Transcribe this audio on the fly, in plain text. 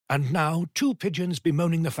And now, two pigeons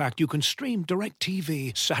bemoaning the fact you can stream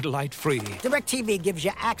DirecTV satellite-free. DirecTV gives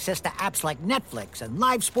you access to apps like Netflix and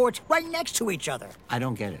live sports right next to each other. I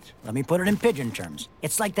don't get it. Let me put it in pigeon terms.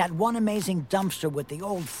 It's like that one amazing dumpster with the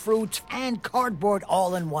old fruits and cardboard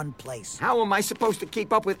all in one place. How am I supposed to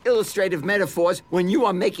keep up with illustrative metaphors when you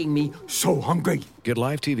are making me so hungry? Get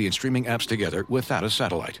live TV and streaming apps together without a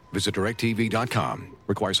satellite. Visit DirecTV.com.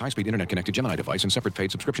 Requires high-speed internet-connected Gemini device and separate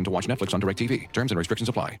paid subscription to watch Netflix on DirecTV. Terms and restrictions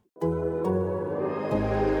apply.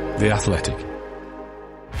 The Athletic.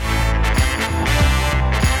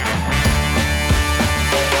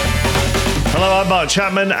 Hello, I'm Mark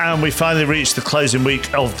Chapman, and we finally reached the closing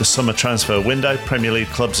week of the summer transfer window. Premier League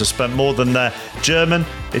clubs have spent more than their German,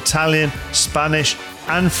 Italian, Spanish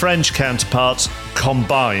and French counterparts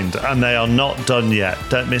combined, and they are not done yet.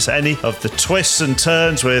 Don't miss any of the twists and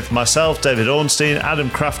turns with myself, David Ornstein, Adam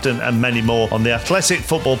Crafton and many more on the Athletic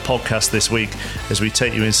Football Podcast this week as we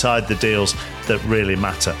take you inside the deals that really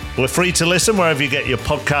matter. We're free to listen wherever you get your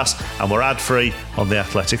podcasts, and we're ad-free on the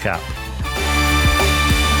Athletic app.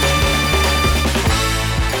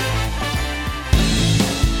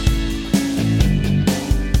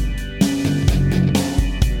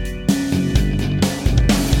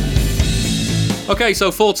 Okay,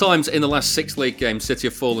 so 4 times in the last 6 league games, City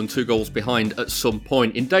have fallen 2 goals behind at some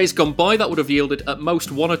point. In days gone by, that would have yielded at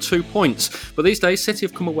most 1 or 2 points. But these days, City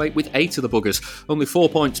have come away with 8 of the buggers. Only 4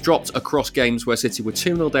 points dropped across games where City were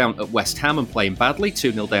 2-0 down at West Ham and playing badly,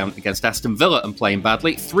 2-0 down against Aston Villa and playing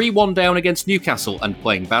badly, 3-1 down against Newcastle and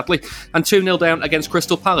playing badly, and 2-0 down against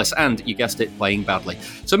Crystal Palace and, you guessed it, playing badly.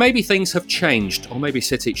 So maybe things have changed, or maybe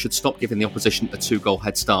City should stop giving the opposition a 2-goal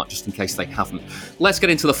head start just in case they haven't. Let's get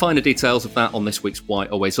into the finer details of that on this week's Why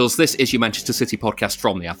Always Us. This is your Manchester City podcast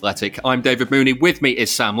from The Athletic. I'm David Mooney. With me is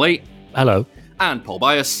Sam Lee. Hello. And Paul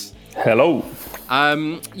Byas. Hello.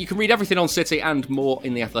 You can read everything on City and more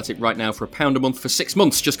in The Athletic right now for £1 a month for 6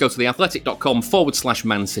 months. Just go to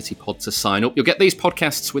theathletic.com/Man City Pod to sign up. You'll get these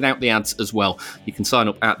podcasts without the ads as well. You can sign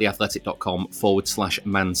up at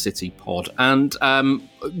theathletic.com/Man City Pod. And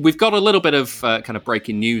we've got a little bit of kind of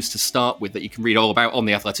breaking news to start with that you can read all about on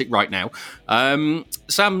The Athletic right now.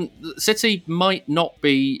 Sam, City might not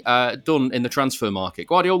be done in the transfer market.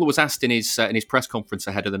 Guardiola was asked in his press conference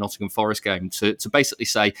ahead of the Nottingham Forest game to basically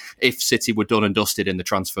say if City were done and dusted in the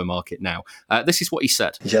transfer market now. This is what he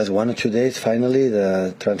said. Just 1 or 2 days, finally,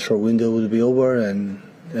 the transfer window will be over and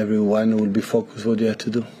everyone will be focused what they have to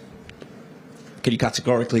do. Can you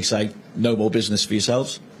categorically say no more business for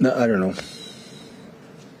yourselves? No, I don't know.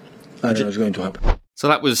 I don't know what's going to happen. So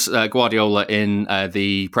that was Guardiola in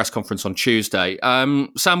the press conference on Tuesday.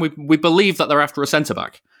 Sam, we believe that they're after a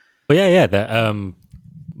centre-back. Well, yeah, they're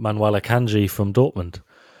Manuel Akanji from Dortmund.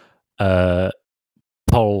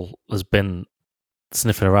 Paul has been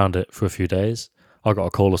sniffing around it for a few days. I got a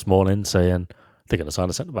call this morning saying they're going to sign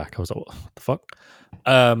a centre-back. I was like, what the fuck?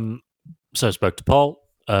 So I spoke to Paul.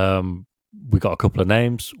 We got a couple of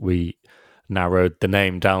names. We narrowed the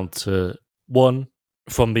name down to one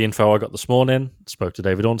from the info I got this morning. Spoke to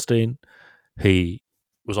David Ornstein. He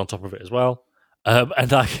was on top of it as well.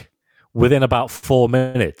 And within about 4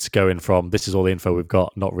 minutes going from this is all the info we've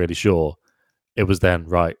got, not really sure, it was then,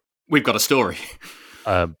 right, we've got a story.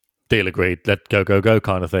 Deal agreed, let go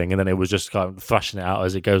kind of thing. And then it was just kind of thrashing it out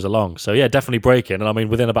as it goes along. So yeah, definitely breaking. And I mean,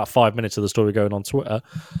 within about 5 minutes of the story going on Twitter,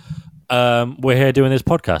 we're here doing this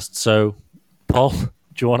podcast. So Paul, do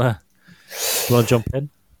you want to jump in?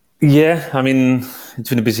 Yeah, I mean, it's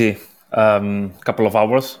been a busy couple of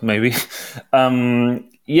hours, maybe.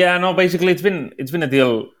 Basically it's been a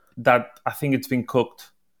deal that I think it's been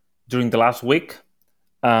cooked during the last week.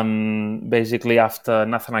 Basically, after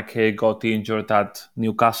Nathan Ake got injured at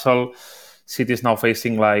Newcastle, City is now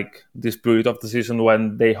facing like this period of the season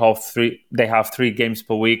when they have 3 games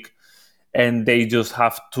per week, and they just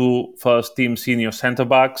have 2 first-team senior centre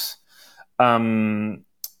backs.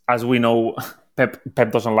 As we know,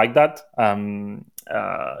 Pep doesn't like that,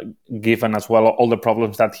 given as well all the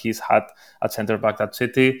problems that he's had at centre back at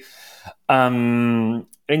City.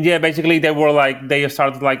 And yeah, basically they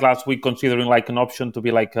started like last week considering like an option to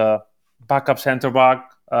be like a backup centre back,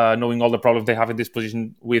 knowing all the problems they have in this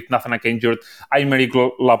position with Nathan Ake injured. Aymeric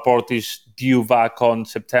Laporte is due back on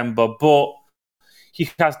September, but he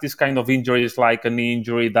has this kind of injuries, like a knee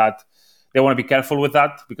injury, that they want to be careful with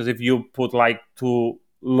that, because if you put like too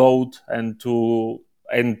load and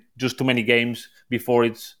just too many games before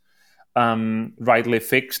it's rightly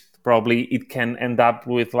fixed, probably it can end up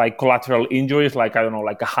with like collateral injuries, like, I don't know,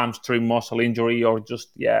 like a hamstring muscle injury or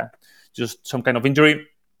just some kind of injury.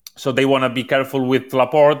 So they want to be careful with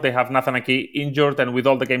Laporte. They have Nathan Ake injured, and with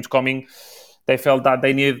all the games coming, they felt that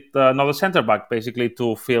they needed another centre back basically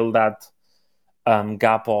to fill that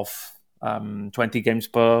gap of 20 games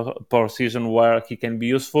per season where he can be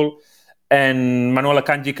useful. And Manuel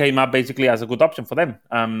Akanji came up basically as a good option for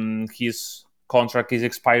them. His contract is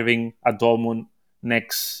expiring at Dortmund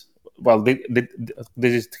next. Well, this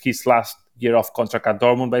is his last year of contract at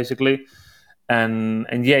Dortmund, basically.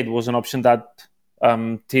 And yeah, it was an option that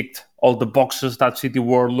ticked all the boxes that City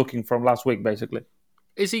were looking from last week, basically.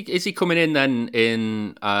 Is he coming in then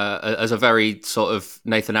in as a very sort of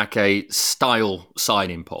Nathan Ake style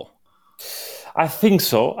signing, Paul? I think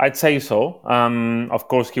so. I'd say so. Of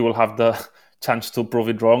course, he will have the chance to prove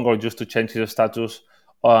it wrong or just to change his status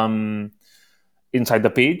inside the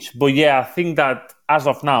pitch. But yeah, I think that as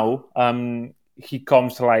of now, he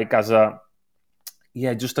comes like as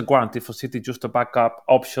just a guarantee for City, just a backup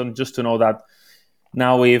option, just to know that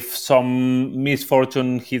now if some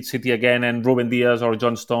misfortune hits City again and Ruben Dias or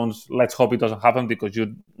John Stones, let's hope it doesn't happen because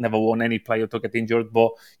you never want any player to get injured.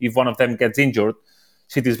 But if one of them gets injured,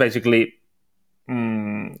 City is basically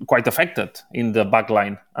quite affected in the back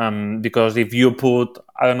line. Because if you put,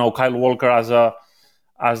 Kyle Walker as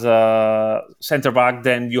a centre back,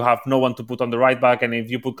 then you have no one to put on the right back. And if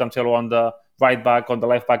you put Cancelo on the right back, on the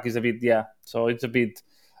left back is a bit, So it's a bit,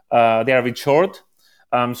 they are a bit short.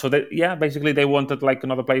 Basically they wanted like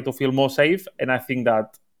another player to feel more safe. And I think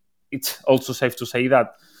that it's also safe to say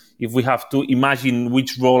that if we have to imagine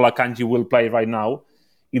which role Akanji will play right now,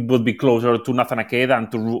 it would be closer to Nathan Ake than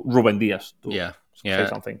to Ruben Dias to say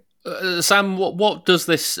something. Sam, what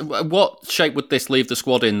shape would this leave the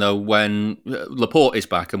squad in though when Laporte is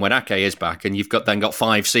back and when Ake is back and you've got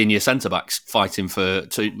 5 senior centre backs fighting for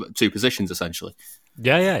two positions essentially?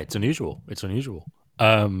 Yeah, it's unusual.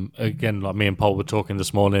 Again, like me and Paul were talking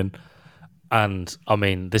this morning, and I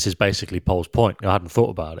mean this is basically Paul's point. I hadn't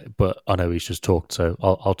thought about it, but I know he's just talked, so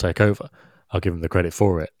I'll take over. I'll give him the credit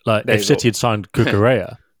for it. Like if City had signed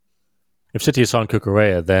Cucurella,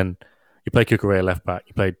 then you play Cucurella left back,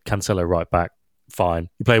 you play Cancelo right back, fine.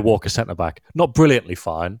 You play Walker centre back, not brilliantly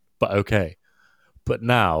fine, but okay. But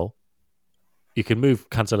now you can move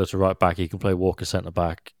Cancelo to right back, you can play Walker centre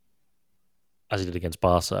back, as he did against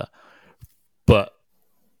Barca. But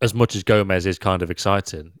as much as Gomez is kind of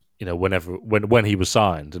exciting, when he was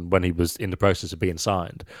signed and when he was in the process of being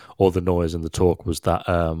signed, all the noise and the talk was that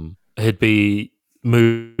he'd be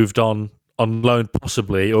moved on loan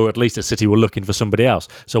possibly, or at least at City were looking for somebody else.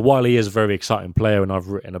 So while he is a very exciting player and I've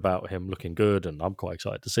written about him looking good and I'm quite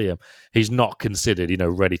excited to see him, he's not considered,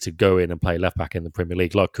 ready to go in and play left back in the Premier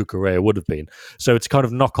League like Cucurella would have been. So it's kind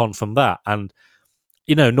of knock on from that. And,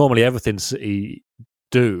 normally everything City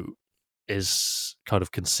do is kind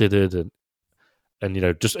of considered and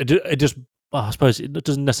I suppose it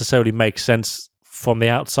doesn't necessarily make sense from the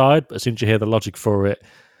outside, but as soon as you hear the logic for it,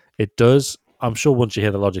 it does. I'm sure once you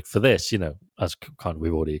hear the logic for this, as kind of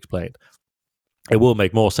we've already explained, it will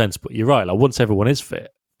make more sense. But you're right, like once everyone is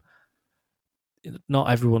fit,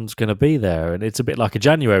 not everyone's going to be there, and it's a bit like a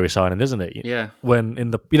January signing, isn't it? Yeah. When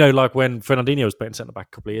like when Fernandinho was playing centre back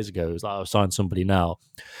a couple of years ago, it was like I've signed somebody now,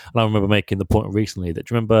 and I remember making the point recently that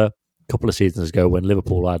do you remember a couple of seasons ago when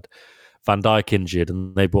Liverpool had Van Dijk injured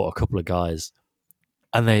and they bought a couple of guys,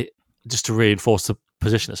 and they just to reinforce the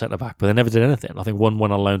position at centre back, but they never did anything. I think one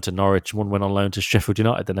went on loan to Norwich, one went on loan to Sheffield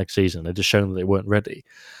United the next season. They'd just shown that they weren't ready.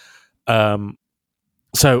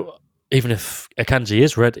 So even if Akanji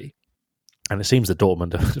is ready, and it seems that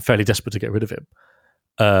Dortmund are fairly desperate to get rid of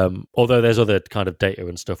him, although there's other kind of data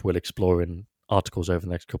and stuff we'll explore in articles over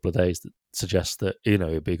the next couple of days that suggest that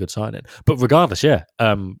it'd be a good signing. But regardless,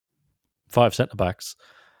 5 centre backs.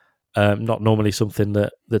 Not normally something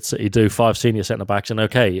that City do. 5 senior centre backs, and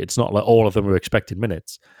okay, it's not like all of them are expecting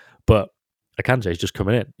minutes, but Akanji is just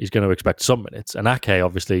coming in. He's going to expect some minutes, and Ake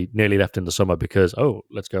obviously nearly left in the summer because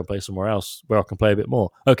let's go and play somewhere else where I can play a bit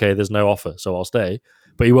more. Okay, there's no offer, so I'll stay,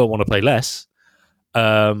 but he won't want to play less.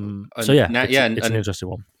 It's an interesting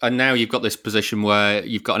one. And now you've got this position where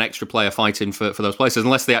you've got an extra player fighting for those places,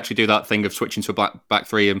 unless they actually do that thing of switching to a back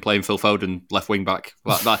three and playing Phil Foden left wing back.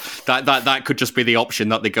 That could just be the option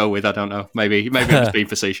that they go with. I don't know. Maybe I'm just being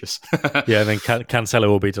facetious. Yeah, and then Cancelo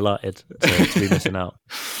will be delighted to be missing out.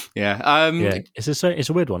 It's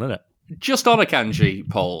a weird one, isn't it? Just on Akanji,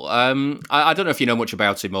 Paul, I don't know if you know much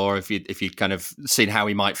about him or if you kind of seen how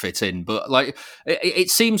he might fit in, but like it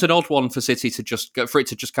seems an odd one for City to just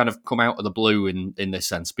kind of come out of the blue in this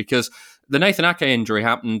sense, because the Nathan Ake injury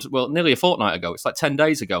happened nearly a fortnight ago. It's like 10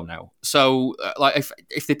 days ago now. So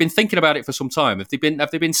if they've been thinking about it for some time, have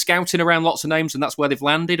they been scouting around lots of names and that's where they've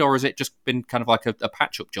landed, or has it just been kind of like a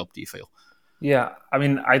patch up job? Do you feel? Yeah, I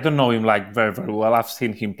mean, I don't know him like very very well. I've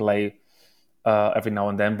seen him play every now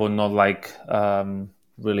and then, but not like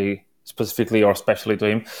really specifically or especially to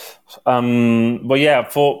him. But yeah,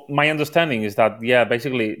 for my understanding is that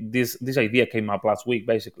basically this idea came up last week.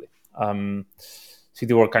 Basically,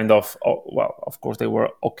 City were kind of of course they were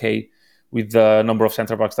okay with the number of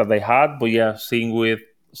centre backs that they had, but seeing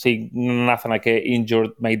Nathan Ake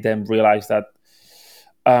injured made them realize that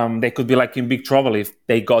they could be like in big trouble if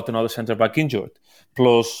they got another centre back injured.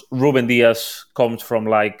 Plus, Ruben Diaz comes from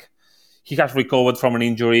he has recovered from an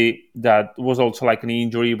injury that was also like an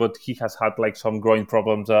injury, but he has had like some groin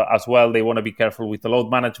problems as well. They want to be careful with the load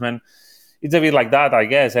management. It's a bit like that, I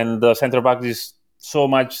guess. And the centre back is so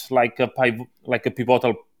much like a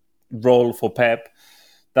pivotal role for Pep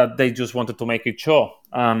that they just wanted to make it sure.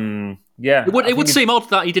 It would seem odd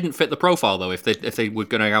that he didn't fit the profile, though, if they were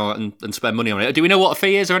going to go out and spend money on it. Do we know what a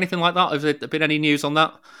fee is or anything like that? Has there been any news on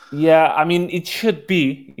that? Yeah, I mean, it should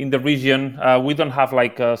be in the region. We don't have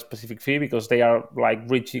like a specific fee because they are like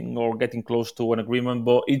reaching or getting close to an agreement,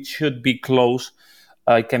 but it should be close.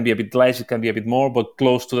 It can be a bit less, it can be a bit more, but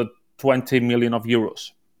close to the 20 million of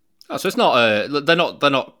euros. Oh, so it's not they're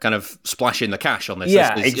not kind of splashing the cash on this.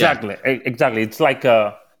 Yeah, exactly. It's like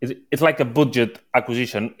a budget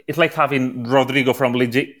acquisition. It's like having Rodrigo from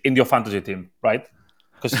Leeds in your fantasy team, right?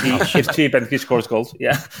 Because he's cheap and he scores goals.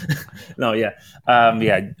 Yeah.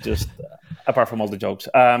 Just apart from all the jokes.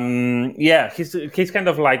 He's kind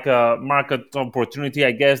of like a market opportunity,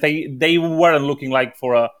 I guess. They weren't looking like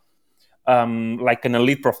for a like an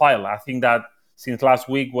elite profile. I think that since last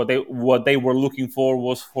week, what they were looking for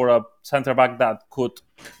was for a centre back that could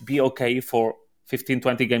be okay for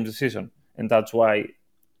 15-20 games a season, and that's why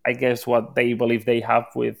I guess what they believe they have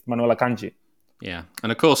with Manuel Akanji. Yeah,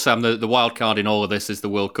 and of course, Sam, the wild card in all of this is the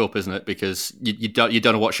World Cup, isn't it? Because you don't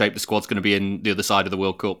know what shape the squad's going to be in the other side of the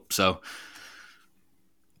World Cup. So,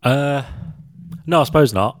 no, I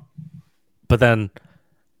suppose not. But then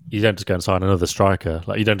you don't just go and sign another striker.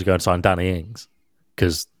 Like you don't just go and sign Danny Ings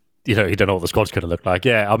because you don't know what the squad's going to look like.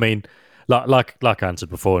 Yeah, I mean, like I answered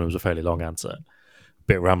before, and it was a fairly long answer,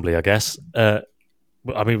 bit rambly, I guess. I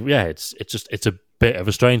mean, yeah, it's a bit of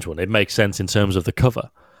a strange one. It makes sense in terms of the cover.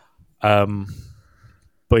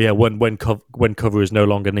 But yeah, when cover is no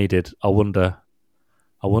longer needed, I wonder.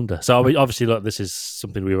 So I mean, obviously, look, this is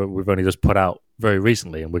something we've only just put out very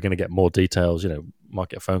recently, and we're going to get more details. Might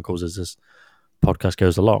get phone calls as this podcast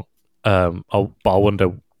goes along. But I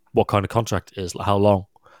wonder what kind of contract it is, like how long.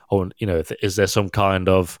 Is there some kind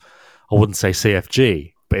of, I wouldn't say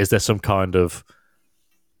CFG, but is there some kind of,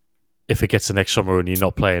 if it gets to next summer and you're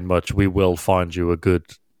not playing much, we will find you a good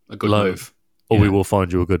loan, move, or we will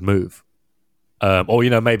find you a good move. Or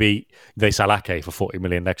maybe they sell Ake for 40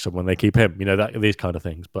 million next summer when they keep him. These kind of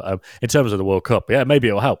things. But in terms of the World Cup, yeah, maybe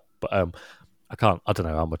it'll help. But I don't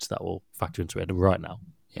know how much that will factor into it right now.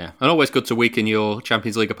 Yeah, and always good to weaken your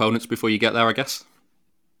Champions League opponents before you get there, I guess.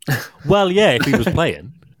 Well, yeah, if he was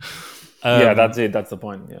playing. Yeah, that's it. That's the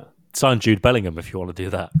point. Yeah. Sign Jude Bellingham if you want to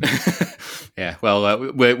do that. Yeah,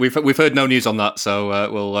 well, we've heard no news on that, so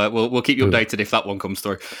we'll keep you updated if that one comes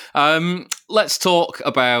through. Let's talk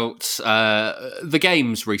about the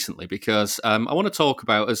games recently, because I want to talk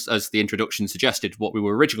about, as the introduction suggested, what we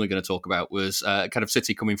were originally going to talk about was kind of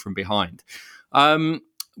City coming from behind.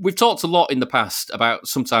 We've talked a lot in the past about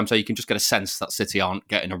sometimes how you can just get a sense that City aren't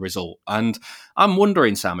getting a result. And I'm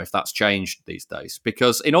wondering, Sam, if that's changed these days.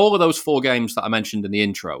 Because in all of those 4 games that I mentioned in the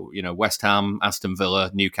intro, West Ham, Aston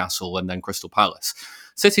Villa, Newcastle, and then Crystal Palace,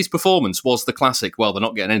 City's performance was the classic, well, they're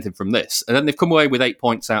not getting anything from this. And then they've come away with 8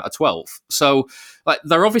 points out of 12. So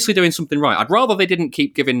they're obviously doing something right. I'd rather they didn't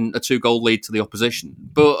keep giving a 2-goal lead to the opposition.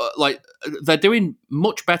 But they're doing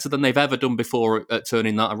much better than they've ever done before at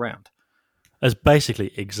turning that around. That's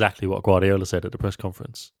basically exactly what Guardiola said at the press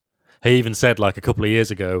conference. He even said, like a couple of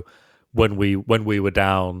years ago, when we were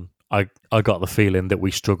down, I got the feeling that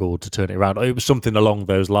we struggled to turn it around. It was something along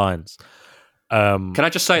those lines. Can I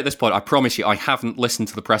just say at this point, I promise you, I haven't listened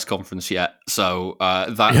to the press conference yet. So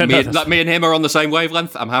me and him are on the same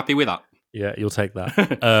wavelength. I'm happy with that. Yeah, you'll take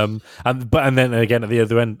that. And then again at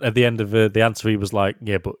the end of the answer, he was like,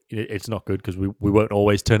 "Yeah, but it's not good because we won't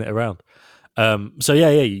always turn it around."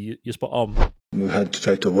 You're spot on. We had to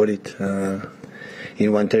try to avoid it.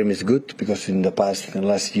 In one term, it's good because in the past, in the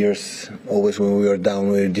last years, always when we were down,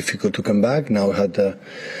 we were difficult to come back. Now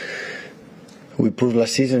we proved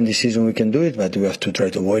last season, this season we can do it, but we have to try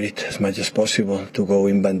to avoid it as much as possible, to go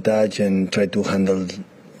in vantage and try to handle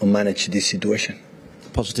or manage this situation. The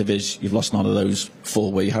positive is you've lost none of those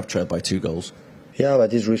 4 where you have trailed by 2 goals. Yeah,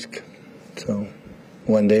 but it's risk. So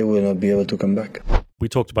one day we'll not be able to come back. We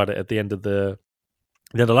talked about it at the end of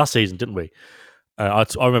last season, didn't we? I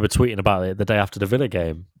remember tweeting about it the day after the Villa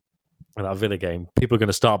game, in that Villa game, people are going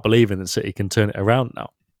to start believing that City can turn it around now,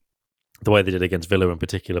 the way they did against Villa in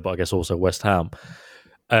particular, but I guess also West Ham.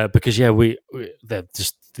 Because they're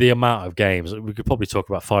just the amount of games. We could probably talk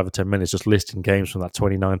about 5 or 10 minutes just listing games from that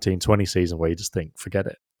 2019-20 season where you just think, forget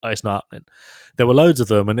it, it's not happening. There were loads of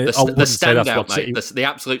them, and the standout, mate. The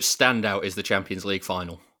absolute standout is the Champions League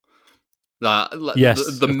final.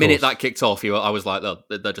 The minute that kicked off, I was like,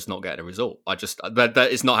 they're just not getting a result.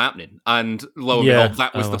 It's not happening. And lo and behold,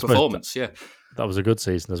 that was the performance. That was a good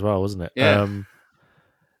season as well, wasn't it?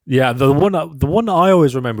 Yeah. The one that I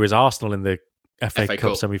always remember is Arsenal in the FA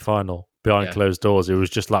Cup semi-final behind closed doors. It was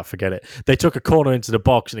just like, forget it. They took a corner into the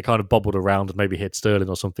box and it kind of bobbled around and maybe hit Sterling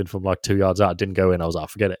or something from like 2 yards out. It didn't go in. I was like,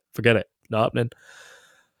 forget it, not happening.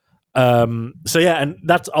 And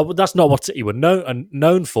that's not what City were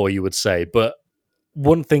known for, you would say. But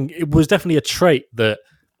one thing, it was definitely a trait that,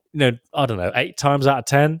 I don't know, 8 times out of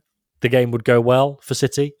 10 the game would go well for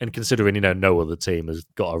City. And considering no other team has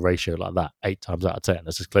got a ratio like that, 8 times out of 10,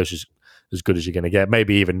 that's as good as you're going to get,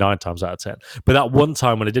 maybe even 9 times out of 10. But that one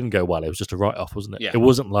time when it didn't go well, it was just a write-off, wasn't it? Yeah. It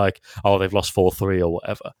wasn't like, they've lost 4-3 or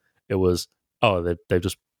whatever. It was, they've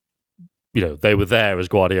just, they were there, as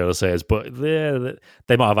Guardiola says, but they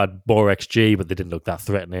might have had more XG, but they didn't look that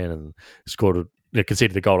threatening and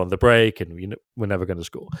conceded a goal on the break, and we're never going to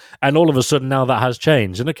score. And all of a sudden now that has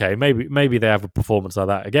changed. And okay, maybe they have a performance like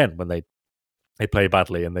that again when they play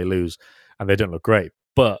badly and they lose and they don't look great.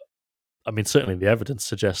 But I mean, certainly the evidence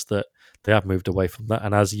suggests that they have moved away from that.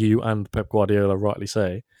 And as you and Pep Guardiola rightly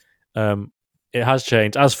say, it has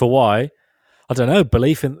changed. As for why, I don't know.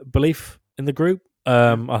 Belief in the group.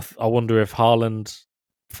 I wonder if Haaland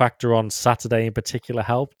factor on Saturday in particular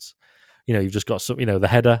helped. You've just got some. The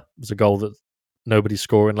header was a goal that nobody's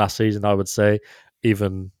scoring last season, I would say.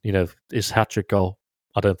 Even his hat-trick goal,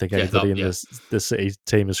 I don't think anybody in the City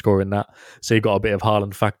team is scoring that. So you've got a bit of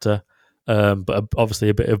Haaland factor. But obviously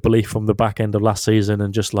a bit of belief from the back end of last season,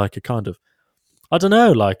 and just like a kind of, I don't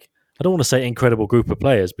know, like, I don't want to say incredible group of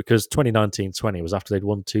players, because 2019-20 was after they'd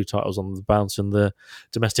won 2 titles on the bounce in the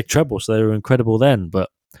domestic treble, so they were incredible then. But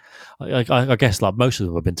I guess like most of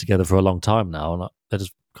them have been together for a long time now, and they're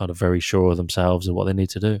just kind of very sure of themselves and what they need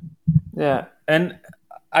to do. Yeah, and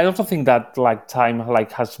I also think that like time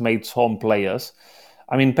has made some players.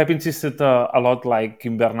 I mean, Pep insisted a lot like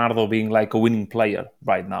in Bernardo being like a winning player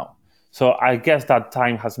right now. So I guess that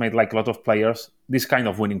time has made like a lot of players, this kind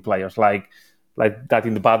of winning players, like that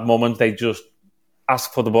in the bad moments, they just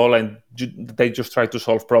ask for the ball and they just try to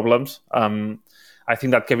solve problems. I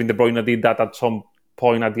think that Kevin De Bruyne did that at some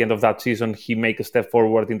point at the end of that season. He made a step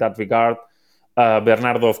forward in that regard.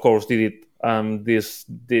 Bernardo, of course, did it this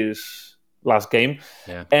last game.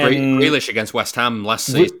 Yeah, Grealish against West Ham last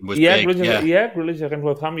season was big. Grealish against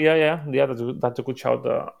West Ham. Yeah, that's a good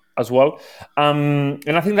shout as well. And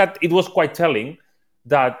I think that it was quite telling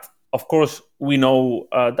that, of course, we know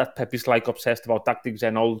that Pep is like obsessed about tactics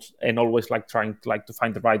and always like trying to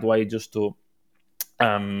find the right way just to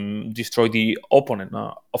destroy the opponent,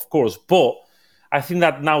 of course. But I think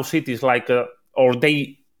that now City is like, or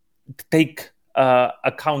they take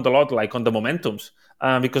account a lot like on the momentums.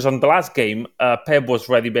 Because on the last game, Pep was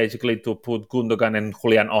ready basically to put Gundogan and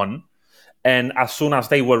Julian on. And as soon as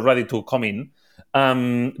they were ready to come in,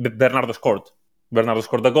 Bernardo scored. Bernardo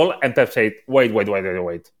scored the goal, and Pep said, wait.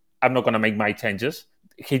 I'm not going to make my changes.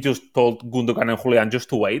 He just told Gundogan and Julian just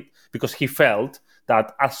to wait, because he felt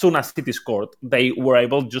that as soon as City scored, they were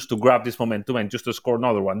able just to grab this momentum and just to score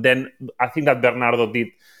another one. Then I think that Bernardo did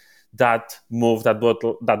that move that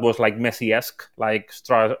was like Messi-esque, like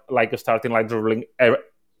starting like dribbling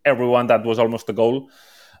everyone. That was almost a goal.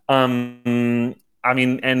 I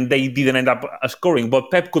mean, and they didn't end up scoring,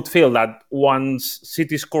 but Pep could feel that once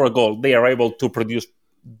City score a goal, they are able to produce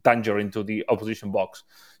danger into the opposition box.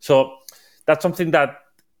 So that's something that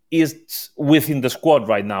is within the squad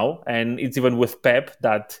right now, and it's even with Pep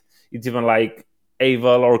that it's even like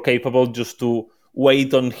able or capable just to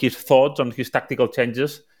wait on his thoughts, on his tactical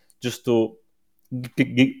changes, just to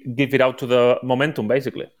give it out to the momentum,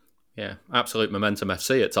 basically. Yeah, absolute momentum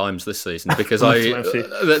FC at times this season, because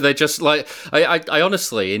they just like I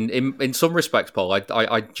honestly in some respects, Paul,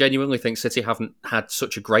 I genuinely think City haven't had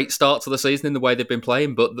such a great start to the season in the way they've been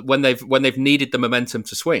playing, but when they've needed the momentum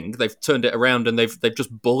to swing, they've turned it around and they've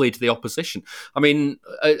just bullied the opposition. I mean,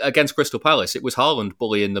 against Crystal Palace, it was Haaland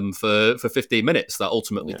bullying them for 15 minutes that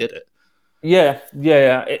ultimately did it. Yeah.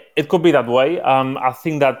 It could be that way. I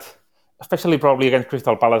think that especially probably against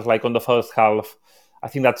Crystal Palace, like on the first half, I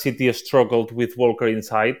think that City has struggled with Walker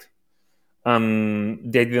inside.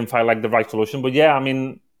 They didn't find like the right solution. But yeah, I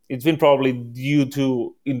mean, it's been probably due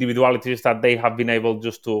to individualities that they have been able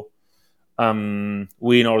just to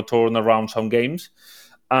win or turn around some games.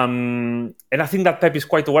 And I think that Pep is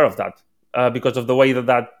quite aware of that because of the way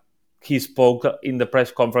that he spoke in the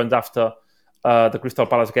press conference after the Crystal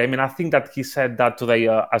Palace game. And I think that he said that today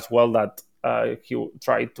as well, that he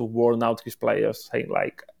tried to warn out his players, saying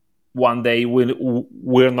like, one day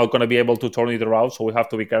we're not going to be able to turn it around, so we have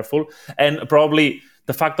to be careful. And probably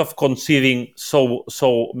the fact of conceding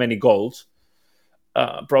so many goals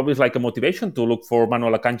probably is like a motivation to look for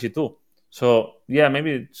Manuel Akanji too. So yeah,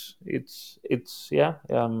 maybe it's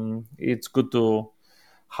good to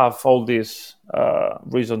have all these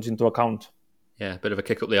reasons into account. Yeah, a bit of a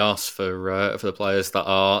kick up the arse for the players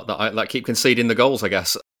that keep conceding the goals, I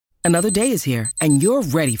guess. Another day is here, and you're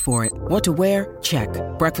ready for it. What to wear? Check.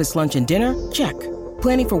 Breakfast, lunch, and dinner? Check.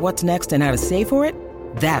 Planning for what's next and how to save for it?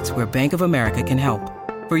 That's where Bank of America can help.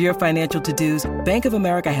 For your financial to-dos, Bank of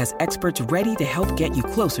America has experts ready to help get you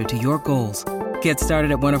closer to your goals. Get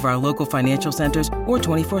started at one of our local financial centers or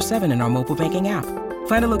 24/7 in our mobile banking app.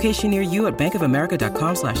 Find a location near you at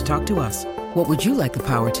bankofamerica.com/talktous. What would you like the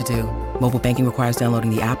power to do? Mobile banking requires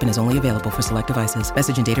downloading the app and is only available for select devices.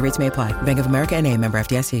 Message and data rates may apply. Bank of America NA, member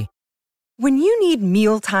FDIC. When you need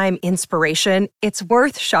mealtime inspiration, it's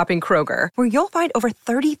worth shopping Kroger, where you'll find over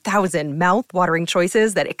 30,000 mouth-watering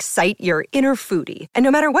choices that excite your inner foodie. And no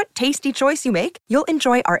matter what tasty choice you make, you'll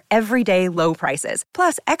enjoy our everyday low prices,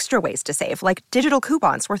 plus extra ways to save, like digital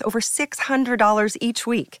coupons worth over $600 each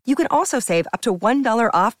week. You can also save up to $1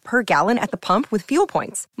 off per gallon at the pump with fuel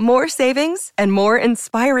points. More savings and more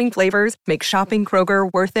inspiring flavors make shopping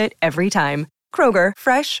Kroger worth it every time. Kroger,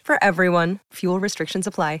 fresh for everyone. Fuel restrictions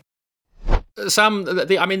apply. Sam,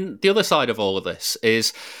 the other side of all of this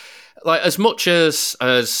is, like, as much as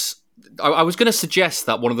I was going to suggest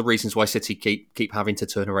that one of the reasons why City keep having to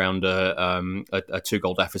turn around a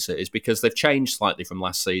 2-goal deficit is because they've changed slightly from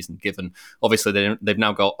last season. Given obviously they've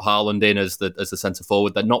now got Haaland in as the centre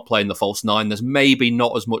forward, they're not playing the false nine. There's maybe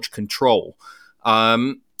not as much control,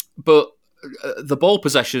 but the ball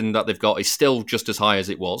possession that they've got is still just as high as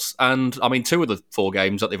it was. And I mean, 2 of the 4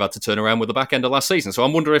 games that they've had to turn around with the back end of last season. So I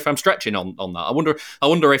wonder if I'm stretching on that. I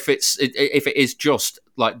wonder if it is just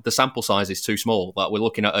like the sample size is too small, that we're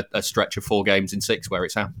looking at a stretch of 4 games in 6 where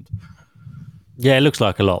it's happened. Yeah, it looks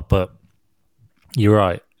like a lot, but you're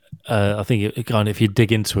right. I think it kind of, if you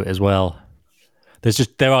dig into it as well,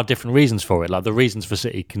 there are different reasons for it. Like the reasons for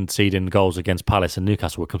City conceding goals against Palace and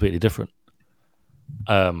Newcastle were completely different.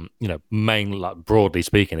 Mainly, like, broadly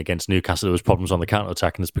speaking, against Newcastle, there was problems on the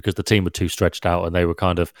counter-attack, and it's because the team were too stretched out and they were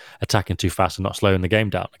kind of attacking too fast and not slowing the game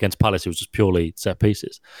down. Against Palace, it was just purely set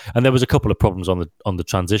pieces. And there was a couple of problems on the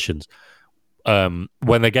transitions.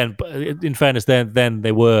 When again, in fairness, then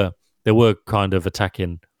they were kind of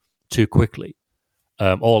attacking too quickly.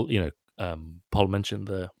 Paul mentioned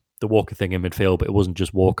the Walker thing in midfield, but it wasn't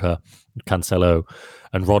just Walker, Cancelo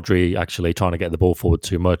and Rodri actually trying to get the ball forward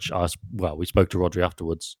too much. We spoke to Rodri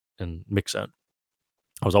afterwards in mix zone.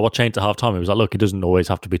 I was like, what changed at half time? He was like, look, it doesn't always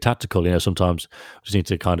have to be tactical. Sometimes we just need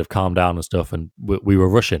to kind of calm down and stuff. And we were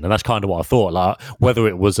rushing. And that's kind of what I thought. Like, whether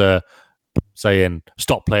it was saying,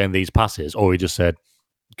 stop playing these passes, or he just said,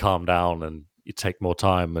 calm down and you take more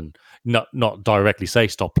time, and not directly say,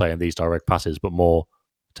 stop playing these direct passes, but more,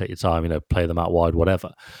 take your time, play them out wide, whatever.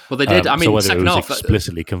 Well, they did. So whether it was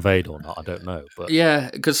explicitly conveyed or not, I don't know. But yeah,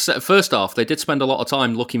 because first off, they did spend a lot of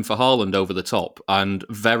time looking for Haaland over the top and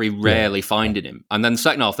very rarely finding him. And then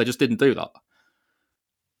second half, they just didn't do that.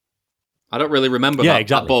 I don't really remember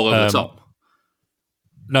that ball over the top.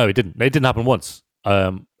 No, it didn't. It didn't happen once.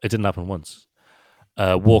 Walker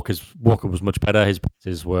was much better. His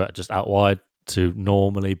passes were just out wide to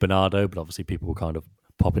normally Bernardo, but obviously people were kind of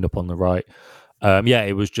popping up on the right.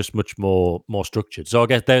 It was just much more structured. So I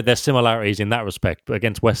guess there's similarities in that respect. But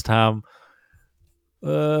against West Ham,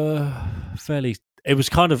 fairly, it was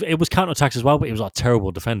counter-attacks as well, but it was like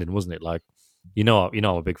terrible defending, wasn't it? Like, I'm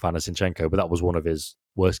a big fan of Zinchenko, but that was one of his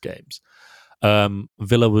worst games.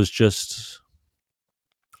 Villa was just,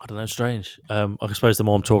 I don't know, strange. I suppose the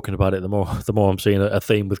more I'm talking about it, the more I'm seeing a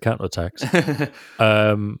theme with counter-attacks.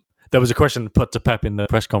 There was a question put to Pep in the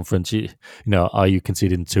press conference. Are you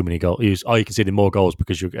conceding too many goals? Are you conceding more goals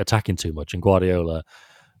because you're attacking too much? And Guardiola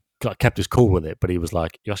kept his cool with it, but he was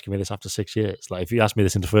like, "You're asking me this after 6 years? Like, if you asked me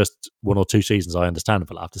this in the first 1 or 2 seasons, I understand.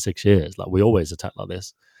 But after 6 years, like, we always attack like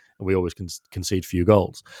this, and we always concede few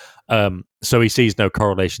goals." So he sees no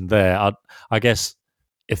correlation there. I guess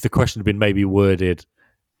if the question had been maybe worded,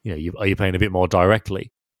 are you playing a bit more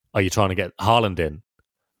directly? Are you trying to get Haaland in?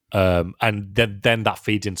 And then that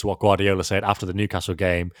feeds into what Guardiola said after the Newcastle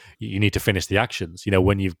game. You need to finish the actions.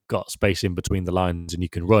 When you've got space in between the lines and you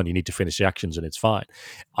can run, you need to finish the actions, and it's fine.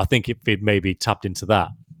 I think if it maybe tapped into that,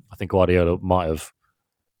 I think Guardiola might have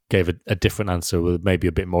gave a different answer with maybe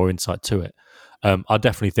a bit more insight to it. I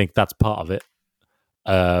definitely think that's part of it.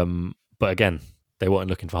 But again, they weren't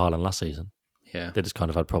looking for Haaland last season. Yeah. They just kind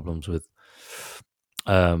of had problems with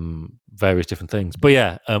various different things. But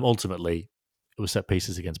yeah, ultimately, it was set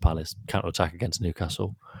pieces against Palace, counter-attack against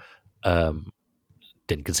Newcastle.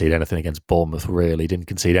 Didn't concede anything against Bournemouth, really. Didn't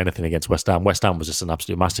concede anything against West Ham. West Ham was just an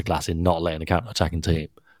absolute masterclass in not letting a counter-attacking team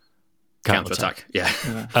counter-attack. Yeah.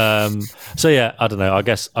 So yeah, I don't know. I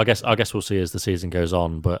guess we'll see as the season goes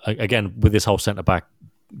on. But again, with this whole centre-back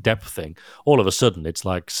depth thing, all of a sudden it's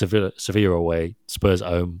like Sevilla away, Spurs at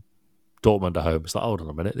home, Dortmund at home. It's like, hold on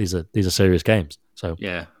a minute, these are serious games. So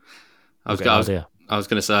yeah, I was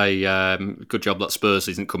going to say, good job that Spurs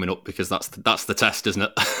isn't coming up, because that's the test, isn't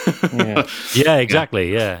it? Yeah,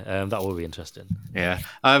 exactly. Yeah, that will be interesting. Yeah,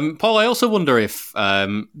 Paul, I also wonder if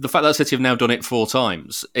the fact that City have now done it 4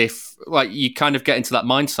 times, if like you kind of get into that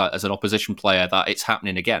mindset as an opposition player that it's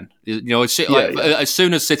happening again. You know, as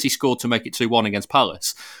soon as City scored to make it 2-1 against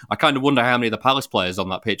Palace, I kind of wonder how many of the Palace players on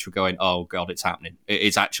that pitch were going, "Oh God, it's happening!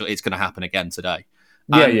 It's going to happen again today."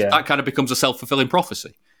 And that kind of becomes a self-fulfilling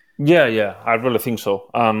prophecy. Yeah, I really think so.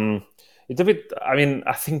 It's a bit. I mean,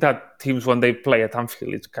 I think that teams, when they play at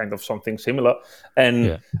Anfield, it's kind of something similar.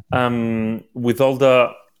 And with all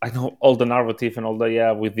the narrative and all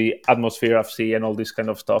the with the atmosphere FC and all this kind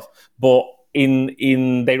of stuff, but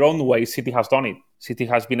in their own way, City has done it. City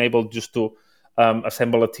has been able just to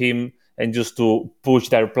assemble a team and just to push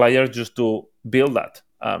their players, just to build that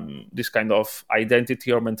this kind of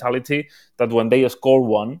identity or mentality that when they score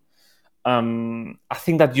one. I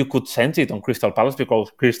think that you could sense it on Crystal Palace,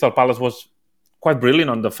 because Crystal Palace was quite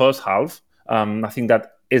brilliant on the first half. I think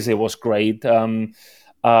that Eze was great.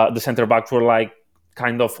 The centre backs were like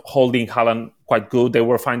kind of holding Haaland quite good. They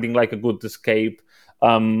were finding like a good escape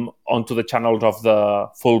onto the channels of the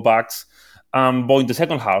full-backs. But in the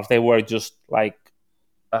second half, they were just like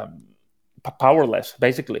powerless,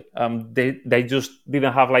 basically. They just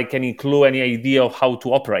didn't have like any clue, any idea of how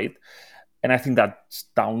to operate. And I think that's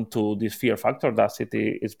down to this fear factor that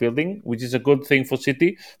City is building, which is a good thing for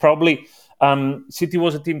City. Probably City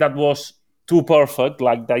was a team that was too perfect,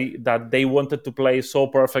 like they wanted to play so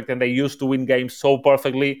perfect, and they used to win games so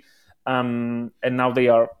perfectly. And now they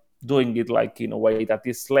are doing it like in a way that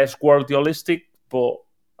is less Guardiolistic, but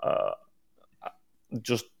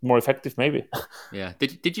just more effective, maybe. Yeah.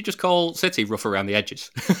 Did you just call City rough around the edges?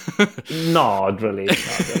 Not really.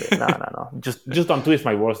 No. Just don't twist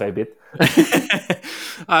my words a bit.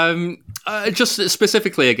 Just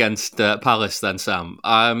specifically against Palace, then, Sam.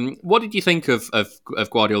 What did you think of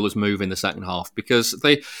Guardiola's move in the second half? Because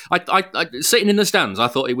I sitting in the stands, I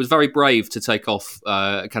thought it was very brave to take off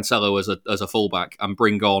Cancelo as a fullback and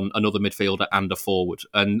bring on another midfielder and a forward,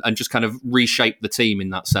 and just kind of reshape the team in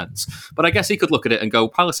that sense. But I guess he could look at it and go,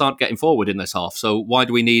 Palace aren't getting forward in this half, so why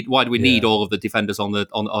do we need all of the defenders on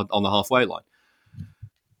the halfway line?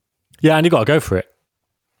 Yeah, and you got to go for it.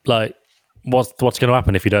 Like, what's going to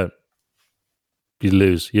happen if you don't? You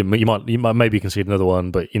lose. You might maybe concede another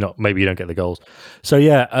one, but maybe you don't get the goals. So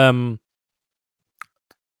yeah,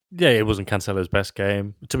 it wasn't Cancelo's best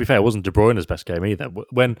game. To be fair, it wasn't De Bruyne's best game either.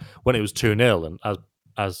 When it was 2-0, and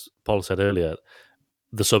as Paul said earlier,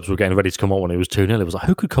 the subs were getting ready to come on when it was 2-0. It was like,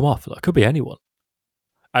 who could come off? Like, it could be anyone.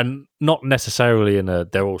 And not necessarily in a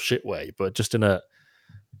they're all shit way, but just in a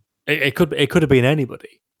it could have been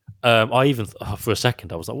anybody. I even for a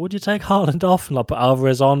second I was like, would you take Haaland off and like put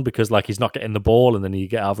Alvarez on, because like he's not getting the ball, and then you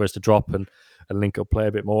get Alvarez to drop and link up play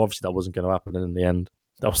a bit more. Obviously that wasn't going to happen, and in the end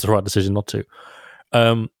that was the right decision not to.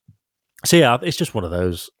 So yeah, it's just one of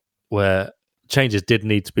those where changes did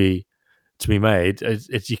need to be made.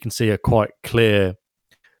 You can see a quite clear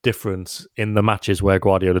difference in the matches where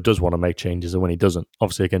Guardiola does want to make changes and when he doesn't.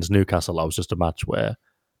 Obviously against Newcastle, that was just a match where,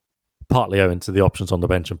 partly owing to the options on the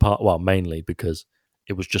bench and mainly because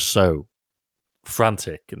it was just so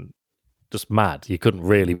frantic and just mad. You couldn't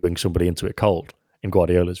really bring somebody into it cold, in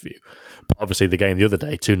Guardiola's view. But obviously the game the other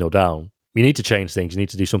day, 2-0 down, you need to change things. You need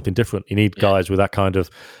to do something different. You need guys with that kind of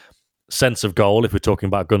sense of goal, if we're talking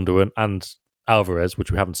about Gundogan and Alvarez,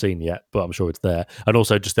 which we haven't seen yet, but I'm sure it's there. And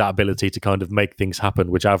also just that ability to kind of make things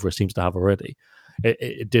happen, which Alvarez seems to have already.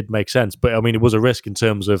 It did make sense. But I mean, it was a risk in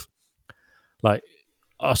terms of, like,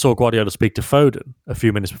 I saw Guardiola speak to Foden a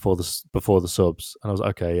few minutes before the subs, and I was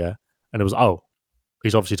like, okay, yeah. And it was,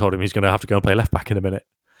 he's obviously told him he's going to have to go and play left back in a minute.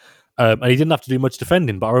 And he didn't have to do much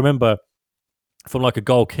defending, but I remember from like a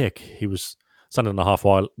goal kick, he was standing on the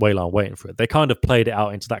halfway line waiting for it. They kind of played it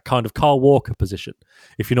out into that kind of Carl Walker position,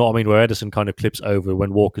 if you know what I mean, where Ederson kind of clips over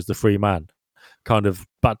when Walker's the free man, kind of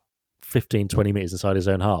about 15, 20 metres inside his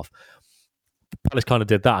own half. Palace kind of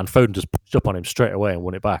did that, and Foden just pushed up on him straight away and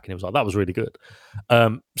won it back, and it was like that was really good.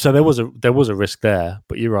 So there was a risk there,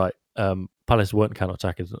 but you're right. Palace weren't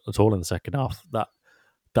counter-attacking at all in the second half. That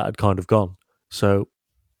had kind of gone. So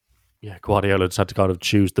yeah, Guardiola just had to kind of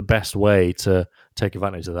choose the best way to take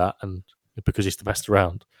advantage of that, and because he's the best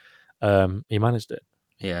around, he managed it.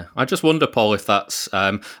 Yeah, I just wonder, Paul, if that's...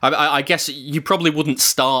 I guess you probably wouldn't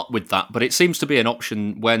start with that, but it seems to be an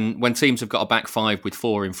option when teams have got a back five with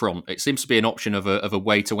four in front. It seems to be an option of a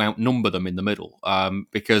way to outnumber them in the middle,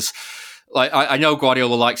 because like I know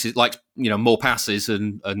Guardiola likes more passes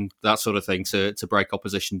and that sort of thing to break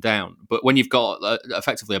opposition down. But when you've got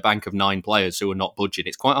effectively a bank of 9 players who are not budging,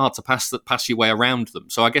 it's quite hard to pass your way around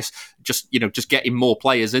them. So I guess just getting more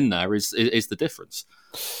players in there is the difference.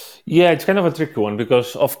 Yeah, it's kind of a tricky one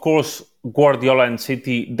because, of course, Guardiola and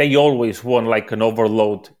City, they always want like an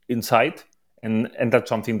overload inside, and that's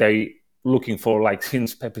something they looking for like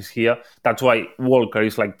since Pep is here. That's why Walker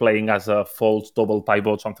is like playing as a false double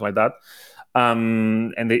pivot, something like that.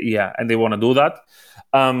 And they want to do that.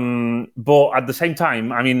 But at the same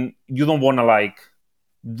time, I mean, you don't want to like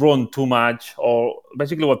run too much, or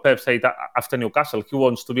basically what Pep said after Newcastle, he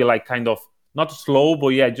wants to be like kind of not slow, but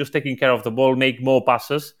yeah, just taking care of the ball, make more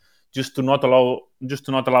passes, just to not allow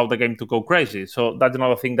the game to go crazy. So that's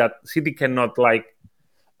another thing that City cannot like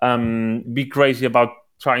be crazy about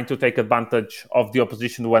trying to take advantage of the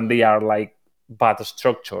opposition when they are like bad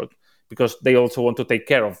structured, because they also want to take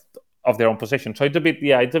care of their own possession. So it's a bit,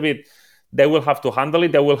 they will have to handle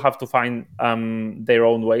it. They will have to find their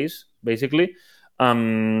own ways, basically.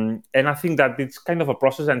 And I think that it's kind of a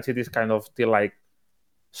process, and City is kind of still like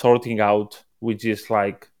sorting out which is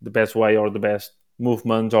like the best way or the best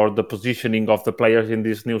movement or the positioning of the players in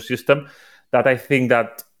this new system that I think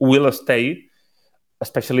that will stay,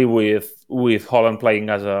 especially with Haaland playing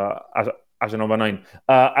as a number 9.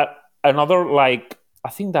 Another like I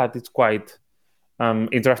think that it's quite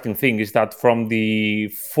interesting thing is that from the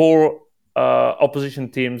 4 opposition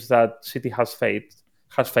teams that City has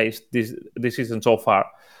faced this season so far,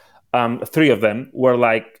 3 of them were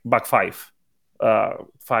like back 5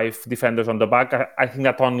 defenders on the back. I think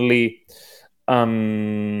that only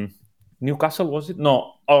Newcastle, was it?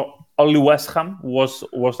 No, only West Ham was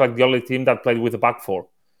like the only team that played with a back 4.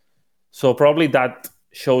 So probably that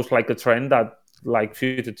shows like a trend that like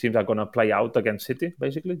future teams are going to play out against City,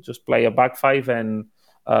 basically. Just play a back 5 and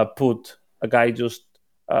put a guy just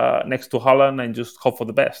next to Haaland and just hope for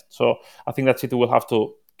the best. So I think that City will have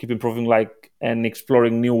to keep improving like and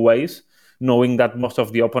exploring new ways, knowing that most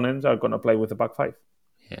of the opponents are going to play with a back 5.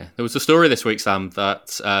 Yeah, there was a story this week, Sam,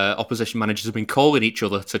 that opposition managers have been calling each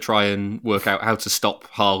other to try and work out how to stop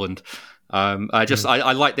Haaland.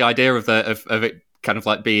 I like the idea of it kind of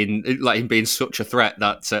like him being such a threat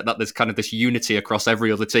that there's kind of this unity across every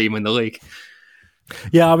other team in the league.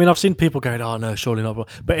 Yeah, I mean, I've seen people going, "Oh no, surely not."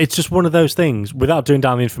 But it's just one of those things. Without doing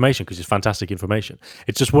down the information, because it's fantastic information,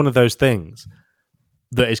 it's just one of those things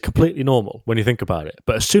that is completely normal when you think about it.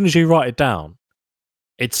 But as soon as you write it down,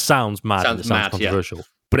 it sounds mad. It sounds controversial. Yeah.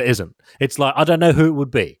 But it isn't. It's like, I don't know who it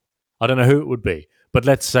would be. But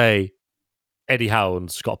let's say Eddie Howe and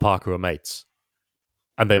Scott Parker are mates,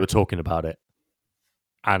 and they were talking about it.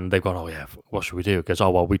 And they've gone, oh yeah, what should we do? Because,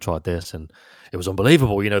 oh, well, we tried this, and it was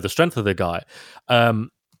unbelievable, the strength of the guy. And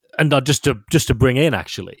just to bring in,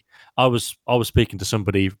 actually, I was speaking to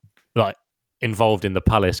somebody like involved in the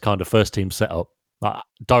Palace kind of first team setup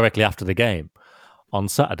directly after the game on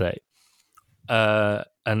Saturday.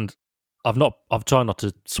 And I've tried not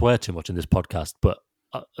to swear too much in this podcast, but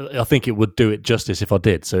I think it would do it justice if I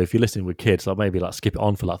did. So if you're listening with kids, I'll maybe like skip it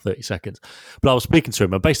on for like 30 seconds. But I was speaking to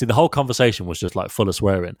him, and basically the whole conversation was just like full of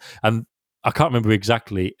swearing. And I can't remember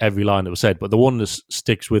exactly every line that was said, but the one that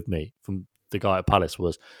sticks with me from the guy at Palace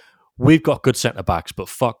was, "We've got good centre backs, but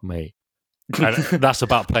fuck me." And that's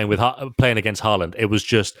about playing against Haaland. It was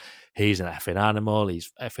just, he's an effing animal.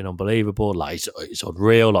 He's effing unbelievable. Like he's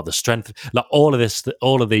unreal. Like the strength, like all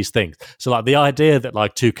of these things. So like the idea that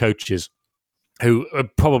like 2 coaches who have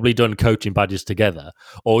probably done coaching badges together,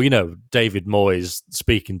 or David Moyes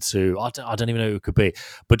speaking to I don't even know who it could be,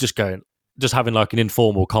 but just having like an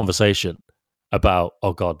informal conversation about,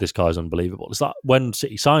 oh God, this guy's unbelievable. It's like when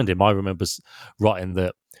City signed him, I remember writing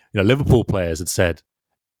that Liverpool players had said,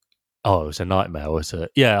 oh, it was a nightmare,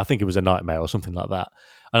 I think it was a nightmare or something like that.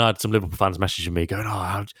 And I had some Liverpool fans messaging me going,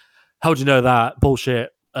 oh, how do you know that? Bullshit.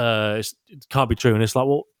 It can't be true. And it's like,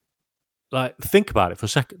 well, like think about it for a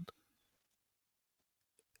second.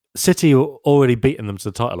 City were already beating them to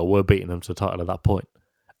the title, or were beating them to the title at that point.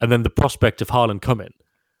 And then the prospect of Haaland coming,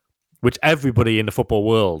 which everybody in the football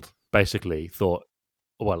world basically thought,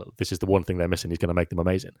 well, this is the one thing they're missing. He's going to make them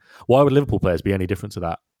amazing. Why would Liverpool players be any different to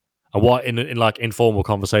that? And why in like informal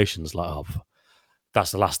conversations, like, oh,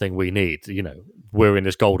 that's the last thing we need. You know, we're in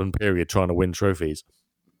this golden period trying to win trophies,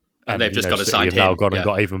 and they've just got to City sign have him. Now gone and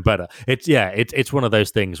got even better. It's one of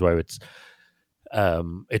those things where it's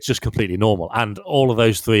just completely normal. And all of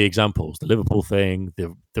those three examples, the Liverpool thing,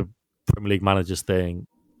 the Premier League managers thing,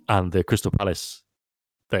 and the Crystal Palace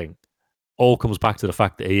thing, all comes back to the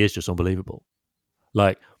fact that he is just unbelievable.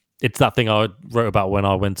 Like, it's that thing I wrote about when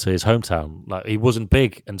I went to his hometown. Like, he wasn't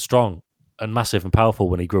big and strong and massive and powerful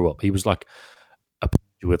when he grew up. He was like a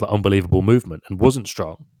with like, unbelievable movement and wasn't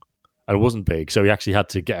strong and wasn't big. So he actually had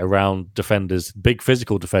to get around defenders, big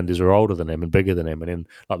physical defenders who are older than him and bigger than him, and in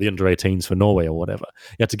like the under-18s for Norway or whatever.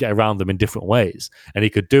 He had to get around them in different ways, and he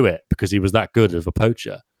could do it because he was that good of a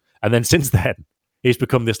poacher. And then since then, he's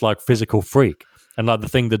become this like physical freak. And like the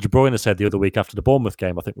thing that De Bruyne said the other week after the Bournemouth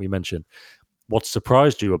game, I think we mentioned, what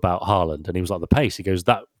surprised you about Haaland? And he was like, the pace. He goes,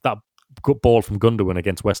 that ball from Gundogan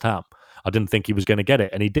against West Ham, I didn't think he was going to get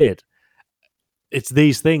it, and he did. It's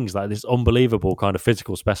these things, like this unbelievable kind of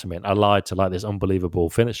physical specimen allied to like this unbelievable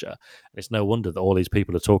finisher. And it's no wonder that all these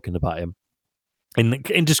people are talking about him in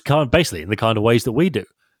just kind of basically in the kind of ways that we do.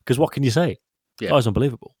 Because what can you say? Yeah. Guy's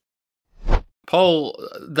unbelievable. Paul,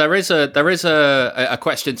 there is a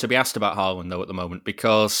question to be asked about Haaland though at the moment,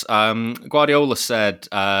 because Guardiola said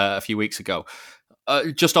a few weeks ago,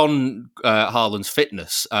 just on Haaland's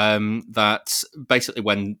fitness, that basically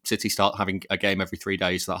when City start having a game every 3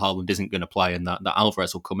 days, that Haaland isn't going to play and that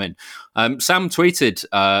Alvarez will come in. Sam tweeted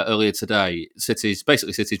earlier today City's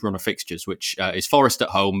run of fixtures, which is Forest at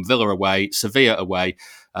home, Villa away, Sevilla away,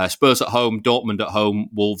 Spurs at home, Dortmund at home,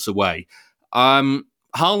 Wolves away.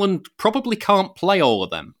 Haaland probably can't play all of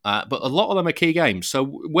them, but a lot of them are key games. So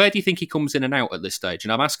where do you think he comes in and out at this stage?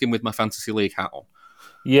 And I'm asking with my fantasy league hat on.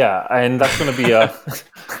 Yeah, and that's going to be a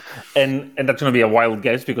and that's going to be a wild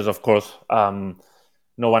guess because, of course, no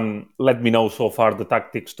one let me know so far the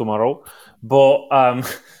tactics tomorrow. But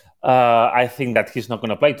I think that he's not going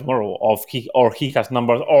to play tomorrow, or he has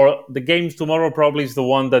numbers, or the games tomorrow probably is the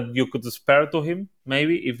one that you could spare to him,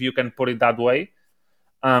 maybe if you can put it that way.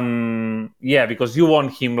 Yeah, because you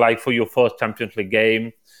want him like for your first Champions League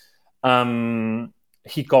game.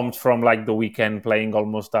 He comes from like the weekend playing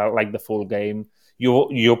almost like the full game.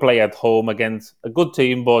 You play at home against a good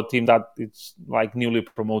team, but a team that is like newly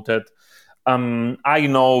promoted. I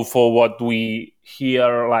know for what we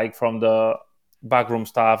hear like from the backroom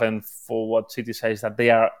staff and for what City says that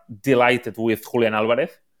they are delighted with Julian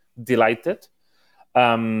Alvarez. Delighted.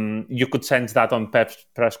 You could sense that on Pep's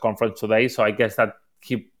press conference today. So I guess that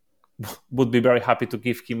he would be very happy to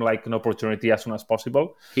give him like an opportunity as soon as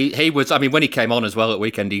possible. He was, I mean, when he came on as well at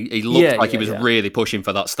weekend, he looked like he was really pushing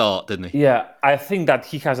for that start, didn't he? Yeah, I think that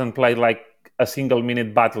he hasn't played like a single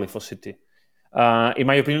minute badly for City. In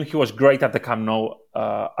my opinion, he was great at the Camp Nou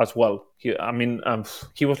as well. He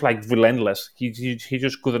was like relentless. He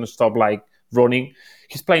just couldn't stop like running.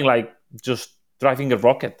 He's playing like just driving a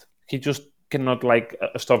rocket. He just cannot like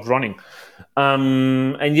stop running.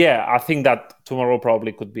 And yeah, I think that tomorrow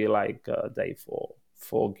probably could be like a day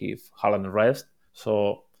for give Haaland a rest.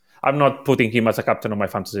 So I'm not putting him as a captain of my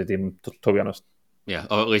fantasy team, to be honest. Yeah,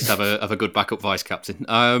 or at least have a good backup vice captain.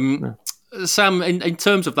 Sam, in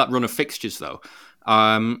terms of that run of fixtures though,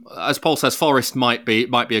 as Paul says, Forest might be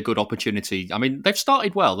a good opportunity. I mean, they've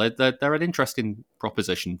started well. They're an interesting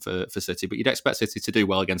proposition for City, but you'd expect City to do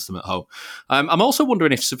well against them at home. I'm also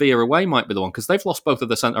wondering if Sevilla away might be the one, because they've lost both of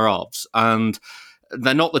the centre halves, and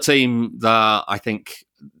they're not the team that I think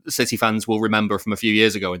City fans will remember from a few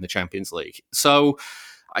years ago in the Champions League. So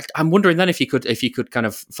I'm wondering then if you could kind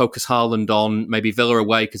of focus Haaland on maybe Villa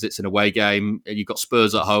away because it's an away game. You've got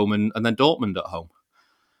Spurs at home and then Dortmund at home.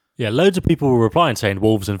 Yeah, loads of people were replying saying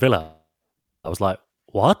Wolves and Villa. I was like,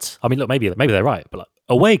 what? I mean, look, maybe they're right, but like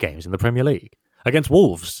away games in the Premier League against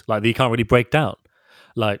Wolves, like you can't really break down.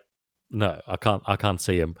 Like, no, I can't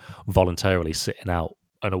see him voluntarily sitting out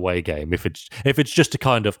an away game if it's just a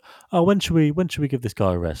kind of, oh, when should we give this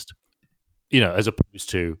guy a rest? You know, as opposed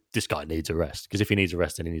to this guy needs a rest, because if he needs a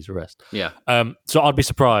rest, then he needs a rest. Yeah. So I'd be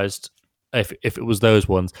surprised if it was those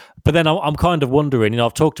ones. But then I'm kind of wondering, you know,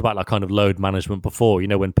 I've talked about like kind of load management before, you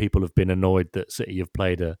know, when people have been annoyed that City have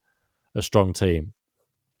played a strong team.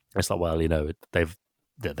 It's like, well, you know,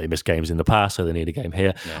 they missed games in the past, so they need a game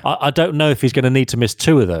here. Yeah. I don't know if he's going to need to miss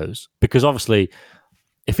two of those, because obviously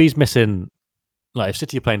if he's missing, like if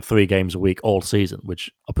City are playing 3 games a week all season,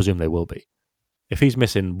 which I presume they will be, if he's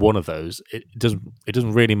missing one of those, it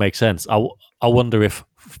doesn't really make sense. I wonder if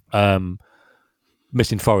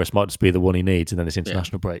missing Forest might just be the one he needs, and then this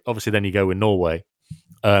international break. Obviously, then you go with Norway,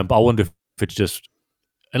 but I wonder if it's just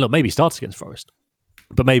And look, maybe he starts against Forest,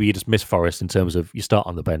 but maybe you just miss Forest in terms of you start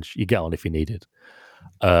on the bench, you get on if you needed,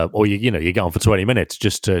 or you get on for 20 minutes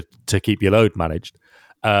just to keep your load managed,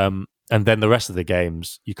 and then the rest of the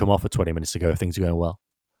games you come off for 20 minutes to go if things are going well.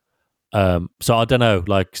 So I don't know,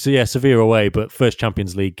 Sevilla away, but first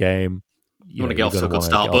Champions League game, you want to get off to a good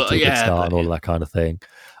start, and all of that kind of thing.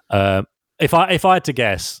 If I had to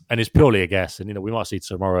guess, and it's purely a guess, and we might see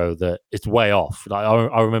tomorrow that it's way off. Like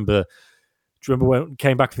I remember. Do you remember when we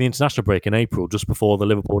came back from the international break in April, just before the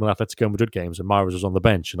Liverpool and Atletico Madrid games, and Mahrez was on the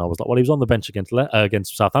bench, and I was like, well, he was on the bench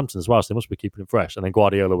against Southampton as well, so they must be keeping him fresh. And then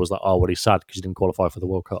Guardiola was like, oh, well, he's sad because he didn't qualify for the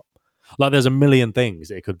World Cup. Like, there's a million things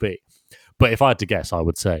that it could be. But if I had to guess, I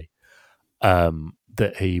would say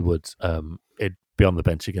that he would it'd be on the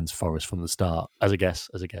bench against Forest from the start, as a guess,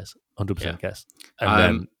 100% guess, and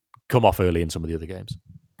then come off early in some of the other games.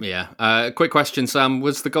 Yeah. Quick question, Sam.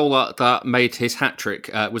 Was the goal that made his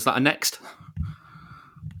hat-trick, was that a next?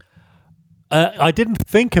 I didn't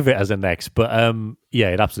think of it as a next, but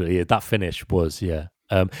it absolutely is. That finish was,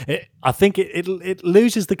 I think it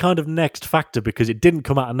loses the kind of next factor because it didn't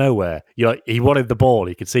come out of nowhere. He wanted the ball.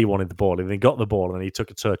 You could see he wanted the ball, and then he got the ball, and then he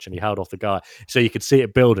took a touch, and he held off the guy. So you could see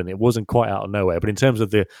it building. It wasn't quite out of nowhere. But in terms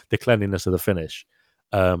of the cleanliness of the finish,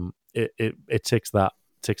 it ticks that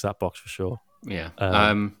box for sure. Yeah.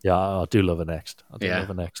 I do love a next.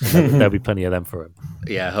 Love a next. There'll be plenty of them for him.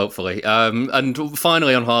 Yeah, hopefully. And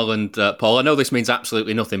finally on Haaland, Paul, I know this means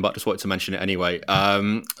absolutely nothing, but I just wanted to mention it anyway.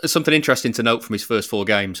 Something interesting to note from his first 4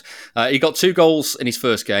 games. He got 2 goals in his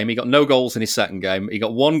first game. He got no goals in his second game. He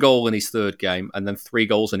got 1 goal in his third game, and then 3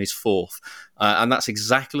 goals in his fourth. And that's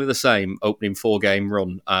exactly the same opening 4-game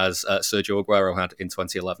run as Sergio Aguero had in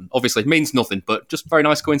 2011. Obviously, it means nothing, but just very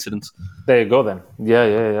nice coincidence. There you go, then.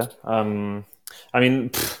 Yeah. I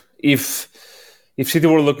mean, if City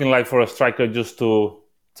were looking for a striker just to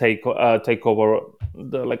take over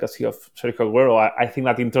the legacy of Sergio Aguero, I think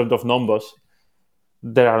that in terms of numbers,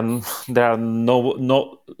 there are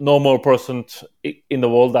no more persons in the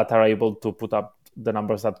world that are able to put up the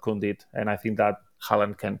numbers that Kun did, and I think that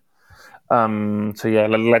Haaland can.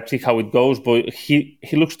 Let's see how it goes. But he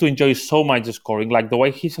looks to enjoy so much scoring, like the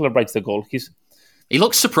way he celebrates the goal. He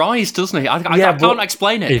looks surprised, doesn't he? I can't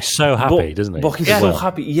explain it. He's so happy, doesn't he? But he's so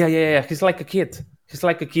happy. Yeah. He's like a kid.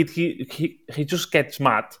 He just gets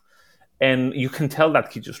mad, and you can tell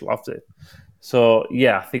that he just loves it. So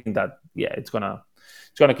I think that it's gonna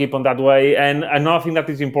keep on that way. And another thing that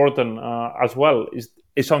is important as well is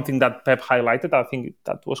something that Pep highlighted. I think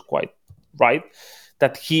that was quite right.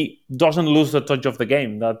 That he doesn't lose the touch of the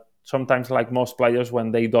game. That sometimes, like most players,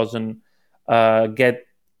 when they doesn't get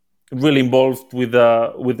really involved with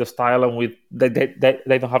the style and with they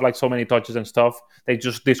don't have so many touches and stuff, they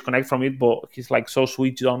just disconnect from it. But he's so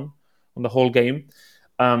switched on the whole game,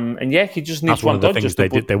 he just needs one touch. That's one of the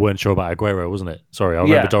things they weren't sure about Aguero, wasn't it? Sorry, I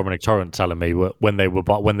remember Dominic Torrent telling me when they were at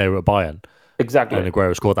Bayern. Exactly. And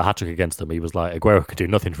Aguero scored the hat-trick against them. He was like, Aguero could do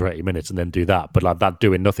nothing for 80 minutes and then do that. But that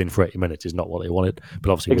doing nothing for 80 minutes is not what they wanted.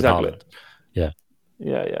 But obviously with Haaland. Yeah.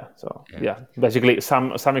 Yeah. So, basically,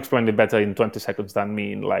 Sam explained it better in 20 seconds than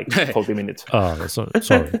me in 40 minutes. Oh, sorry.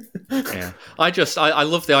 Yeah. I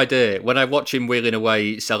love the idea. When I watch him wheeling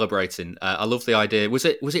away celebrating, I love the idea. Was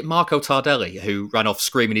it Marco Tardelli who ran off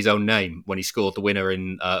screaming his own name when he scored the winner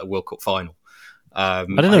in a World Cup final? I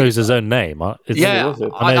don't know it was his own name. I know it's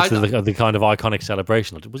the kind of iconic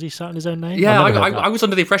celebration. Was he shouting his own name? Yeah, I was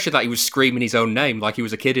under the impression that he was screaming his own name like he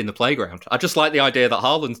was a kid in the playground. I just like the idea that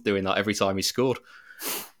Haaland's doing that every time he scored.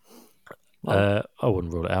 I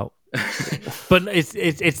wouldn't rule it out. But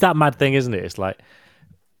it's that mad thing, isn't it? It's like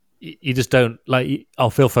you just don't like.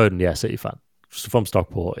 Phil Foden, City fan from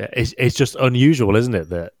Stockport. It's just unusual, isn't it,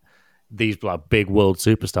 that these big world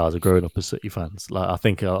superstars are growing up as City fans. I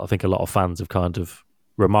think a lot of fans have kind of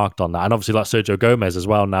remarked on that, and obviously Sergio Gomez as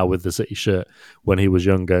well now with the City shirt when he was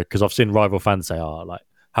younger. Because I've seen rival fans say,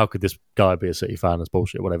 how could this guy be a City fan? That's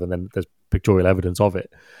bullshit, whatever. And then there's pictorial evidence of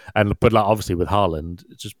it. But obviously with Haaland,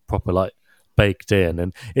 it's just proper baked in,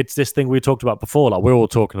 and it's this thing we talked about before. We're all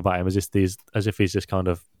talking about him as if he's this kind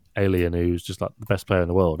of alien who's just the best player in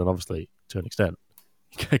the world, and obviously to an extent.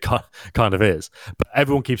 kind of is, but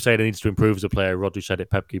everyone keeps saying he needs to improve as a player. Rodri said it,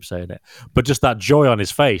 Pep keeps saying it, but just that joy on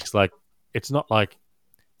his face, it's not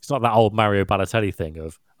that old Mario Balotelli thing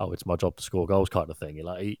of it's my job to score goals kind of thing.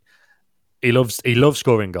 He loves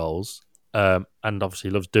scoring goals, and obviously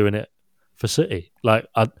loves doing it for City. I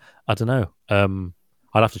don't know.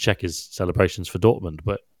 I'd have to check his celebrations for Dortmund,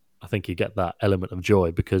 but I think you get that element of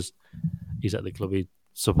joy because he's at the club he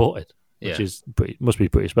supported, which must be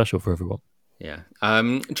pretty special for everyone. Yeah.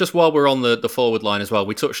 Just while we're on the forward line as well,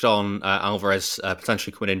 we touched on Alvarez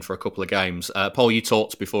potentially coming in for a couple of games. Paul, you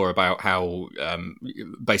talked before about how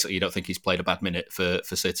basically you don't think he's played a bad minute for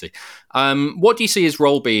City. What do you see his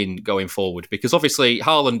role being going forward? Because obviously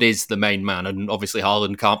Haaland is the main man, and obviously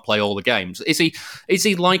Haaland can't play all the games. Is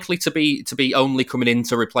he likely to be only coming in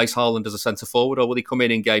to replace Haaland as a centre forward, or will he come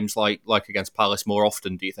in games like against Palace more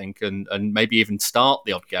often, do you think, and maybe even start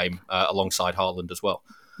the odd game alongside Haaland as well?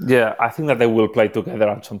 Yeah, I think that they will play together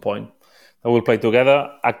at some point. They will play together.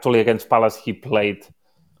 Actually, against Palace, he played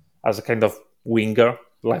as a kind of winger,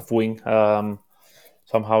 left wing,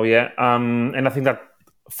 somehow, yeah. And I think that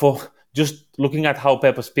for just looking at how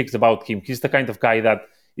Pep speaks about him, he's the kind of guy that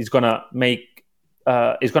is gonna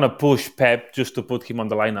push Pep just to put him on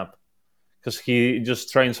the lineup, because he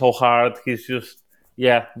just trains so hard. He's just,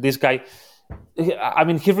 this guy. I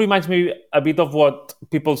mean, he reminds me a bit of what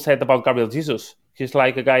people said about Gabriel Jesus. He's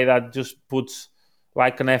like a guy that just puts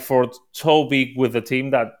like an effort so big with the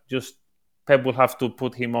team that just Pep will have to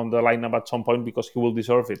put him on the lineup at some point because he will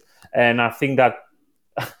deserve it. And I think that,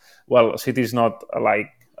 well, City is not like,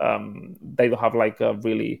 they don't have like a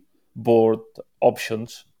really board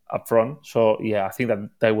options up front. So, I think that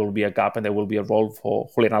there will be a gap and there will be a role for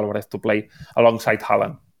Julian Alvarez to play alongside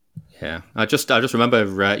Haaland. Yeah, I just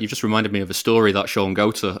remember you just reminded me of a story that Sean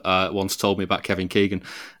Gota once told me about Kevin Keegan,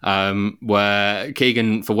 where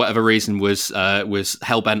Keegan, for whatever reason, was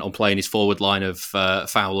hell bent on playing his forward line of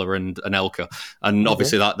Fowler and Anelka, and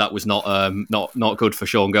obviously that was not good for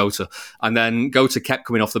Sean Gota. And then Gota kept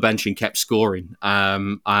coming off the bench and kept scoring,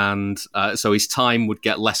 and so his time would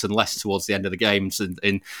get less and less towards the end of the games,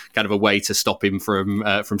 in kind of a way to stop him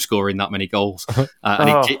from scoring that many goals.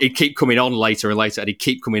 And he'd keep coming on later and later, and he'd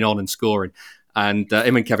keep coming on and scoring. And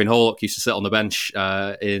him and Kevin Horlock used to sit on the bench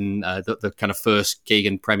in the kind of first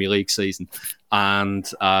Keegan Premier League season, and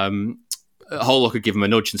Horlock would give him a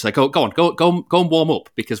nudge and say, "Go and warm up,"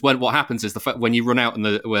 because what happens is when you run out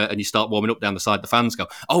and you start warming up down the side, the fans go,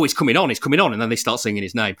 "Oh, he's coming on," and then they start singing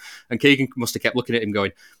his name, and Keegan must have kept looking at him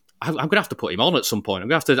going, I'm going to have to put him on at some point.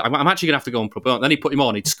 I'm actually going to have to go and put him on. Then he put him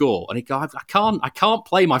on, he'd score, and he'd go, I can't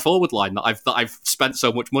play my forward line that I've spent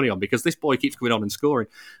so much money on because this boy keeps coming on and scoring.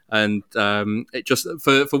 And it just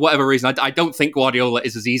for whatever reason, I don't think Guardiola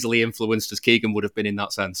is as easily influenced as Keegan would have been in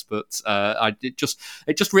that sense. But it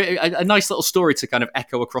just really a nice little story to kind of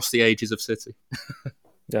echo across the ages of City.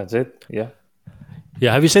 That's it. Yeah.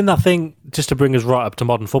 Yeah, have you seen that thing, just to bring us right up to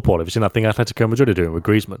modern football, have you seen that thing Atletico Madrid are doing with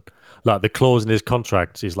Griezmann? Like, the clause in his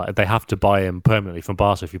contract is like they have to buy him permanently from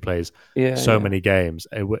Barca if he plays many games.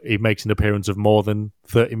 He makes an appearance of more than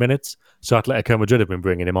 30 minutes. So Atletico Madrid have been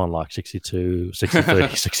bringing him on like 62,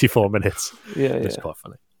 63, 64 minutes. It's quite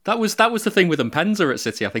funny. That was the thing with Mpenza at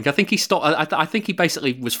City. I think he stopped. I think he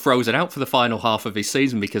basically was frozen out for the final half of his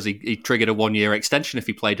season because he triggered a 1-year extension if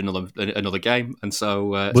he played another game, and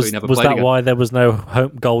so he never played. Was that again. Why there was no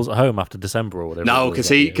home goals at home after December or whatever? No, because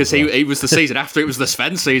he was the season after. It was the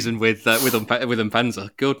Sven season with Mpenza.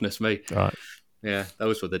 Goodness me. Right. Yeah,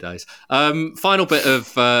 those were the days. Final bit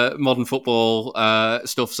of modern football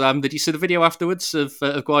stuff. Sam, did you see the video afterwards of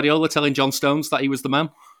Guardiola telling John Stones that he was the man?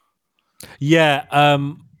 Yeah.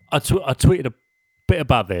 I tweeted a bit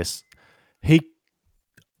about this.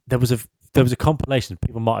 There was a compilation.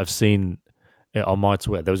 People might have seen it on my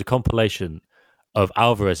Twitter. There was a compilation of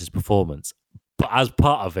Alvarez's performance, but as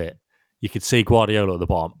part of it, you could see Guardiola at the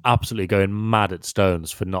bottom absolutely going mad at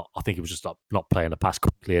Stones for not. I think he was just not playing a pass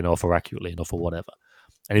quickly enough or accurately enough or whatever,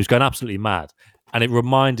 and he was going absolutely mad. And it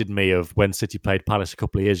reminded me of when City played Palace a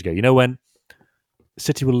couple of years ago. You know, when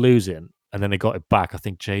City were losing. And then they got it back. I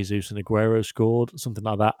think Jesus and Aguero scored, something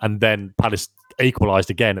like that. And then Palace equalised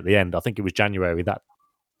again at the end. I think it was January, that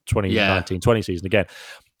 2019-20 season again.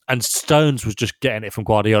 And Stones was just getting it from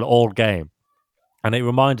Guardiola all game. And it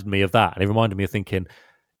reminded me of that. And it reminded me of thinking,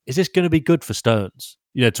 is this going to be good for Stones?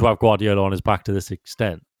 You know, to have Guardiola on his back to this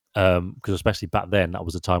extent. Because especially back then, that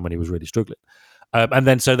was a time when he was really struggling. And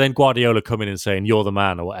then Guardiola coming in and saying, you're the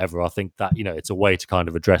man or whatever, I think that, you know, it's a way to kind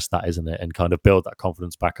of address that, isn't it? And kind of build that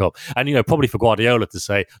confidence back up. And, you know, probably for Guardiola to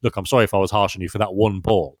say, look, I'm sorry if I was harsh on you for that one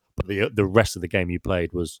ball, but the rest of the game you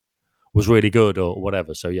played was really good or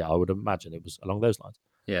whatever. So, yeah, I would imagine it was along those lines.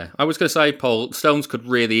 Yeah, I was going to say, Paul, Stones could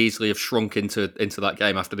really easily have shrunk into that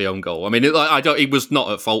game after the own goal. I mean, he was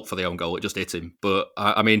not at fault for the own goal; it just hit him. But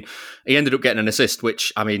I mean, he ended up getting an assist,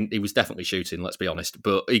 which I mean, he was definitely shooting. Let's be honest,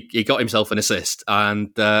 but he got himself an assist,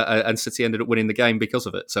 and City ended up winning the game because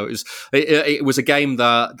of it. So it was a game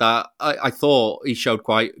that I thought he showed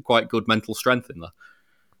quite good mental strength in there.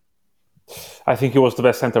 I think he was the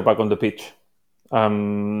best centre back on the pitch.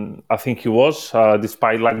 I think he was,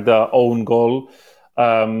 despite like the own goal.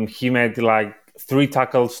 He made like 3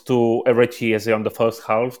 tackles to Eberechi Eze on the first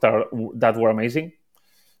half that were amazing.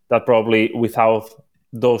 That probably without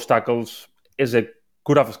those tackles, Eze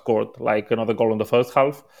could have scored like another goal in the first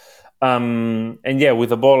half. And yeah, with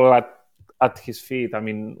the ball at his feet, I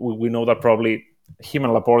mean, we know that probably him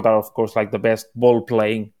and Laporte are, of course, like the best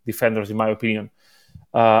ball-playing defenders, in my opinion,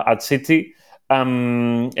 at City.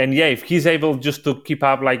 And yeah, if he's able just to keep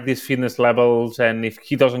up like these fitness levels, and if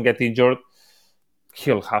he doesn't get injured,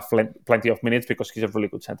 he'll have plenty of minutes because he's a really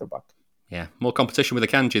good centre-back. Yeah, more competition with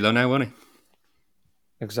Akanji though now, won't he?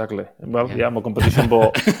 Exactly. Well, yeah more competition,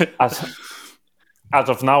 but as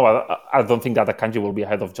of now, I don't think that Akanji will be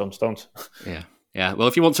ahead of John Stones. Yeah. Well,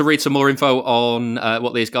 if you want to read some more info on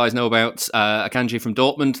what these guys know about Akanji from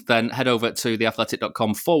Dortmund, then head over to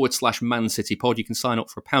theathletic.com/Man City Pod. You can sign up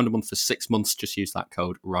for £1 a month for 6 months. Just use that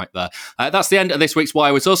code right there. That's the end of this week's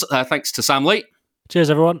Why Was Us. Thanks to Sam Lee. Cheers,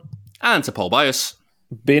 everyone. And to Paul Byas.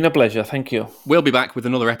 Been a pleasure. Thank you. We'll be back with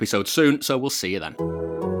another episode soon, so we'll see you then.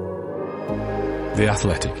 The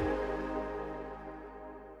Athletic.